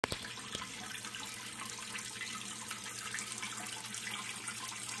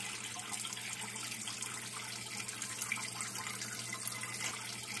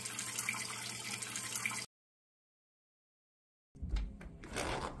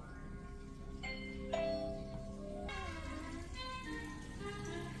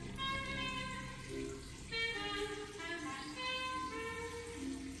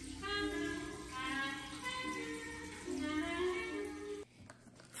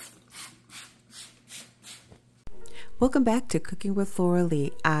Welcome back to Cooking with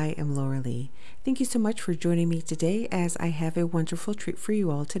Lauralee. I am Lauralee. Thank you so much for joining me today as I have a wonderful treat for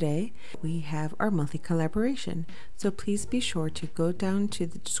you all today. We have our monthly collaboration, so please be sure to go down to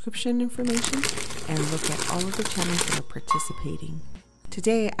the description information and look at all of the channels that are participating.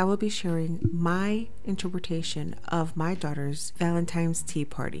 Today, I will be sharing my interpretation of my daughter's Valentine's tea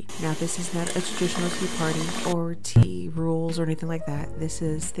party. Now, this is not a traditional tea party or tea rules or anything like that. This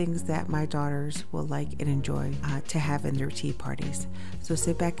is things that my daughters will like and enjoy to have in their tea parties. So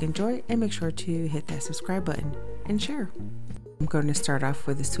sit back, enjoy, and make sure to hit that subscribe button and share. I'm going to start off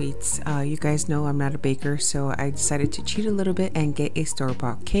with the sweets. You guys know I'm not a baker, so I decided to cheat a little bit and get a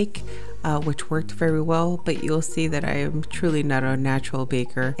store-bought cake, which worked very well, but you'll see that I am truly not a natural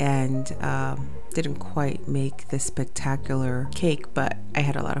baker and didn't quite make the spectacular cake, but I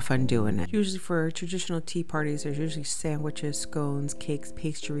had a lot of fun doing it. Usually for traditional tea parties, there's usually sandwiches, scones, cakes,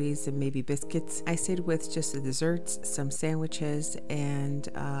 pastries, and maybe biscuits. I stayed with just the desserts, some sandwiches, and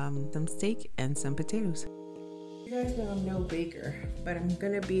some steak and some potatoes. You guys know I'm no baker, but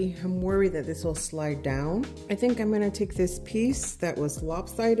I'm worried that this will slide down. I think I'm gonna take this piece that was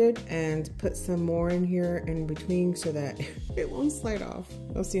lopsided and put some more in here in between so that it won't slide off.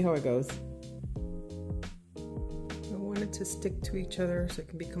 We'll see how it goes. I want it to stick to each other so it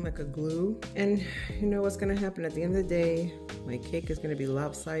can become like a glue. And you know what's gonna happen at the end of the day? My cake is gonna be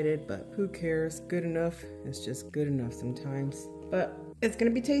lopsided, but who cares? Good enough is just good enough sometimes. But it's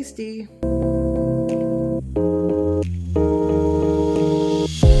gonna be tasty.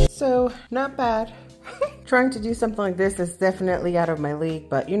 So, not bad. Trying to do something like this is definitely out of my league,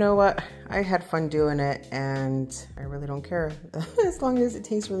 but you know what? I had fun doing it and I really don't care as long as it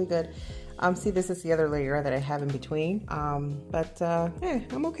tastes really good. See, this is the other layer that I have in between, yeah,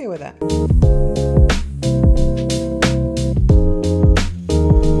 I'm okay with that.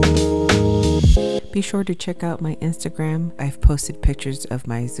 Be sure to check out my Instagram. I've posted pictures of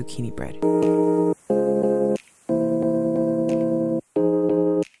my zucchini bread.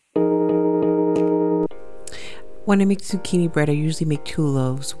 When I make zucchini bread, I usually make 2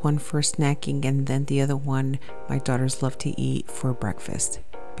 loaves, one for snacking and then the other one my daughters love to eat for breakfast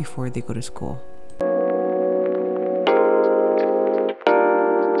before they go to school.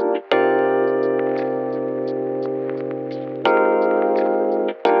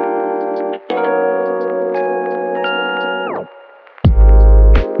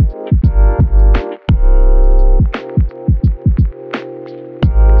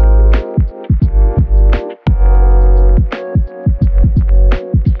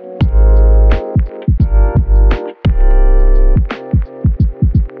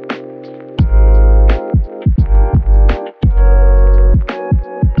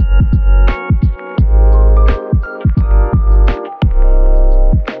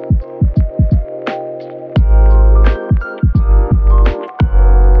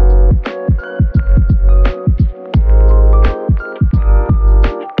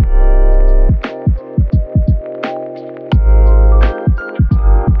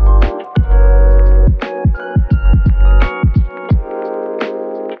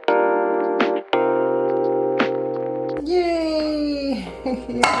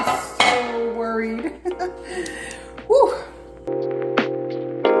 I'm so worried. Woo.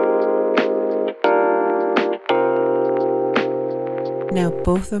 Now,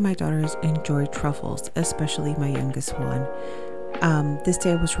 both of my daughters enjoy truffles, especially my youngest one. This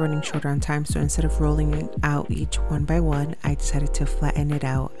day I was running short on time, so instead of rolling out each one by one, I decided to flatten it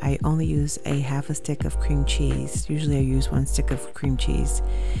out. I only use a half a stick of cream cheese. Usually I use 1 stick of cream cheese.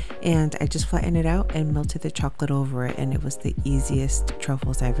 And I just flattened it out and melted the chocolate over it, and it was the easiest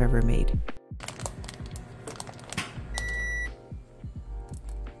truffles I've ever made.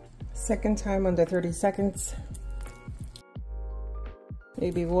 Second time under 30 seconds.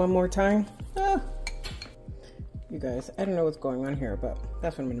 Maybe one more time. Ah. You guys, I don't know what's going on here, but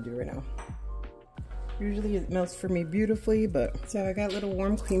that's what I'm gonna do right now. Usually it melts for me beautifully, but so I got a little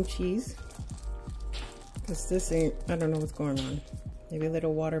warm cream cheese. Cause this ain't, I don't know what's going on. Maybe a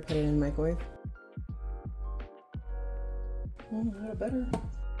little water, put it in the microwave. A little better.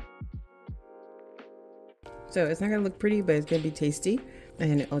 So it's not gonna look pretty, but it's gonna be tasty.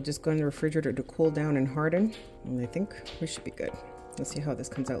 And I'll just go in the refrigerator to cool down and harden. And I think we should be good. Let's see how this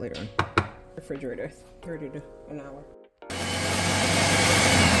comes out later on. Refrigerator, 30 to an hour.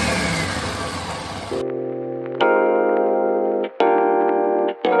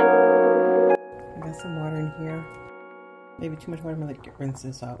 I got some water in here. Maybe too much water. I'm gonna rinse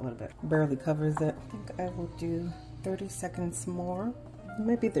this out a little bit. Barely covers it. I think I will do 30 seconds more. It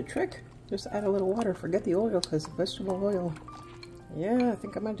might be the trick. Just add a little water. Forget the oil, because vegetable oil. Yeah, I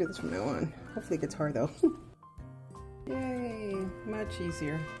think I'm gonna do this from now on. Hopefully it gets hard though. Yay, much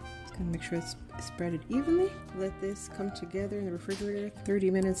easier. Just gonna make sure it's spread it evenly. Let this come together in the refrigerator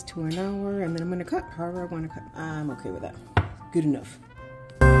 30 minutes to an hour, and then I'm gonna cut however I wanna cut. I'm okay with that. Good enough.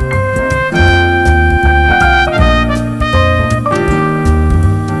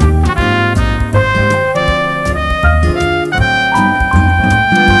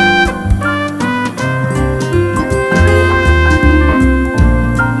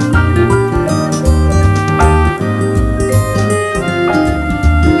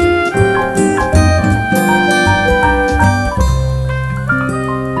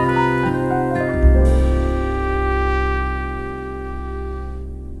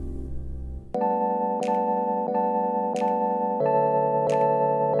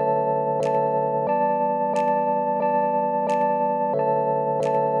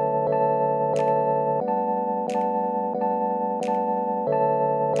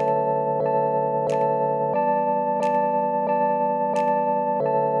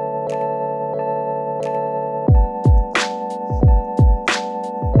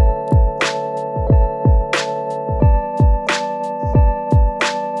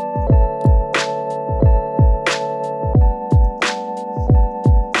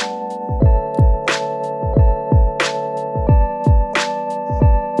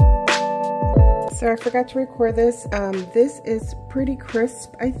 So I forgot to record this. This is pretty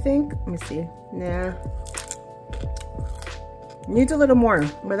crisp, I think. Let me see. Nah. Needs a little more,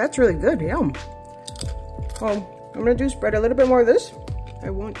 but that's really good. Yum. Well, I'm gonna do spread a little bit more of this. I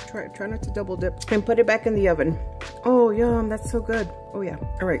won't try not to double dip and put it back in the oven. Oh, yum, that's so good. Oh yeah.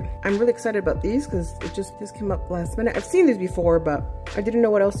 All right, I'm really excited about these because it just came up last minute. I've seen these before, but I didn't know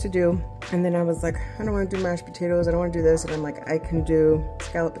what else to do. And then I was like, I don't want to do mashed potatoes. I don't want to do this. And I'm like, I can do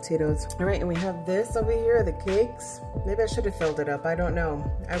scalloped potatoes. All right, and we have this over here, the cakes. Maybe I should have filled it up. I don't know.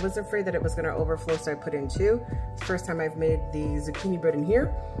 I was afraid that it was going to overflow, so I put in two. It's the first time I've made the zucchini bread in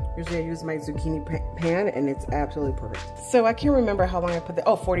here. Usually I use my zucchini pan, and it's absolutely perfect. So I can't remember how long I put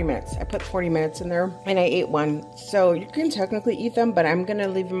 40 minutes. I put 40 minutes in there, and I ate one. So you can technically eat them, but I'm going to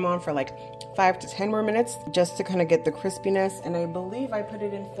leave them on for like 5 to 10 more minutes just to kind of get the crispiness. And I believe I put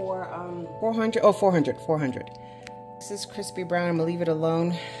it in for 400. This is crispy brown. I'm gonna leave it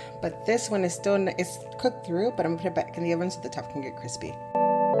alone, but this one is still, it's cooked through, but I'm gonna put it back in the oven so the top can get crispy.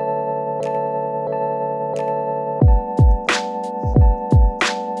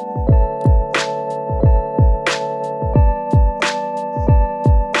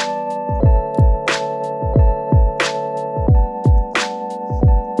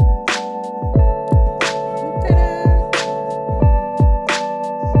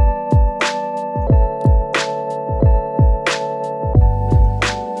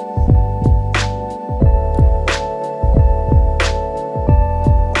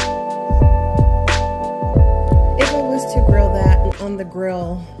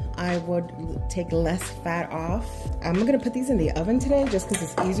 Grill, I would take less fat off. I'm gonna put these in the oven today just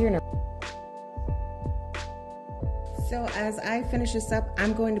because it's easier. So as I finish this up,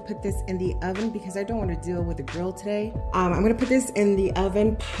 I'm going to put this in the oven because I don't want to deal with the grill today. I'm going to put this in the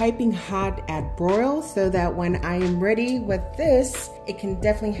oven piping hot at broil so that when I am ready with this, it can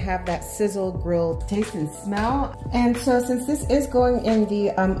definitely have that sizzle grill taste and smell. And so since this is going in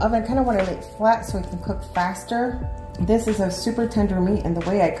the oven, I kind of want to lay it flat so it can cook faster. This is a super tender meat, and the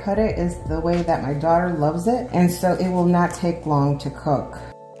way I cut it is the way that my daughter loves it, and so it will not take long to cook.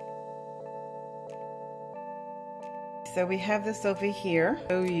 So we have this over here.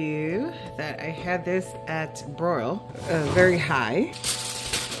 Show you that I had this at broil, very high.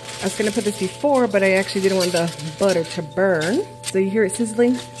 I was gonna put this before, but I actually didn't want the butter to burn. So you hear it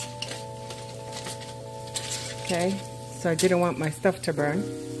sizzling? Okay, so I didn't want my stuff to burn.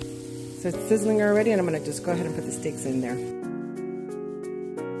 So it's sizzling already, and I'm gonna just go ahead and put the steaks in there.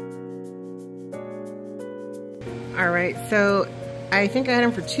 All right, so I think I had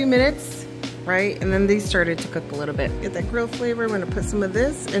them for 2 minutes, right? And then these started to cook a little bit. Get that grill flavor, I'm gonna put some of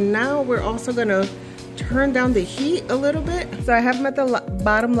this. And now we're also gonna turn down the heat a little bit. So I have them at the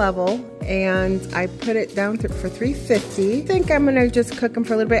bottom level, and I put it down for 350. I think I'm gonna just cook them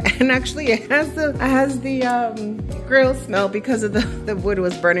for a little bit. And actually it has the grill smell because of the wood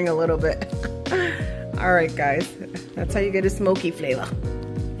was burning a little bit. All right, guys, that's how you get a smoky flavor.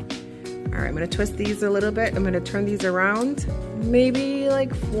 All right, I'm gonna twist these a little bit. I'm gonna turn these around, maybe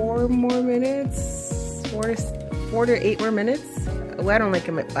like 4 more minutes, 4 to 8 more minutes. Well, I don't like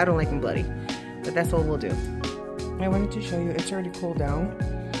them bloody, but that's what we'll do. I wanted to show you, it's already cooled down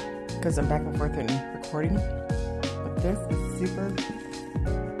because I'm back and forth in recording, but this is super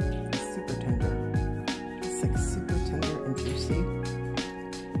tender. It's like super tender and juicy.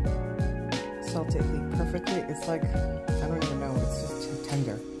 salted perfectly. It's like, I don't even know, it's just too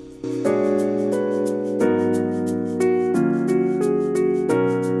tender.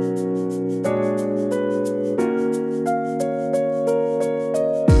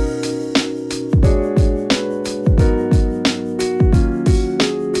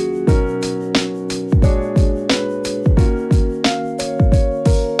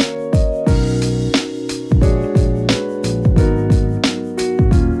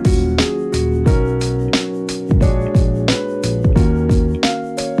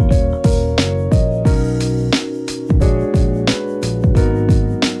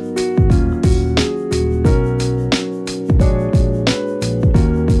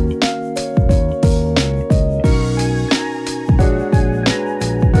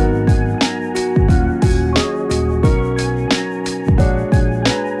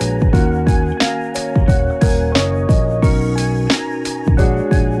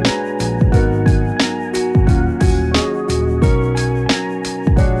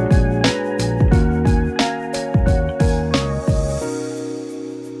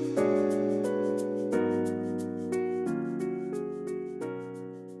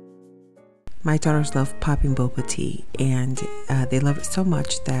 My daughters love popping boba tea, and they love it so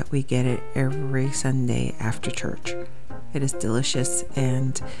much that we get it every Sunday after church. It is delicious,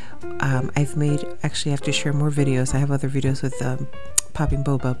 and I've made, actually I have to share more videos. I have other videos with popping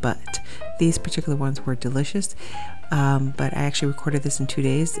boba, but these particular ones were delicious. But I actually recorded this in 2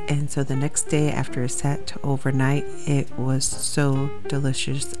 days, and so the next day after it sat overnight, it was so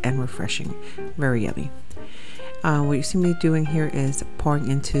delicious and refreshing. Very yummy. What you see me doing here is pouring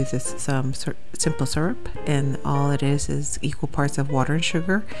into this simple syrup, and all it is equal parts of water and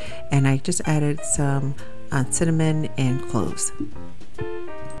sugar, and I just added some cinnamon and cloves.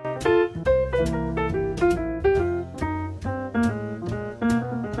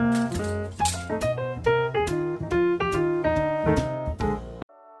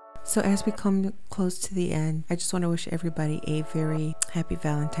 So as we come close to the end, I just want to wish everybody a very happy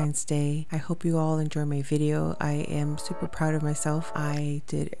Valentine's Day. I hope you all enjoy my video. I am super proud of myself. I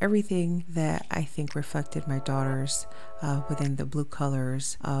did everything that I think reflected my daughters within the blue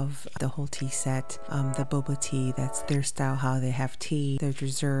colors of the whole tea set. The boba tea, that's their style, how they have tea, their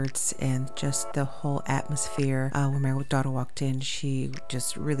desserts, and just the whole atmosphere. When my daughter walked in, she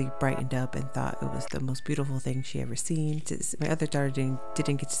just really brightened up and thought it was the most beautiful thing she ever seen. My other daughter didn't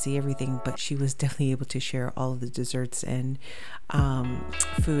get to see everything, but she was definitely able to share all of the desserts and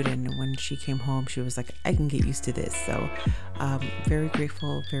food, and when she came home she was like, I can get used to this. So very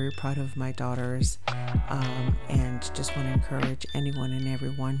grateful, very proud of my daughters, and just want to encourage anyone and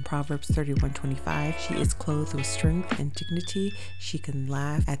everyone. Proverbs 31:25, she is clothed with strength and dignity, she can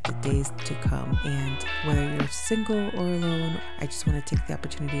laugh at the days to come. And whether you're single or alone, I just want to take the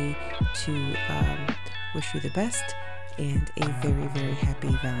opportunity to wish you the best and a very, very happy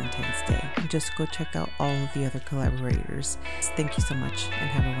Valentine's Day. And just go check out all of the other collaborators. Thank you so much and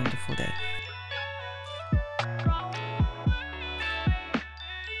have a wonderful day.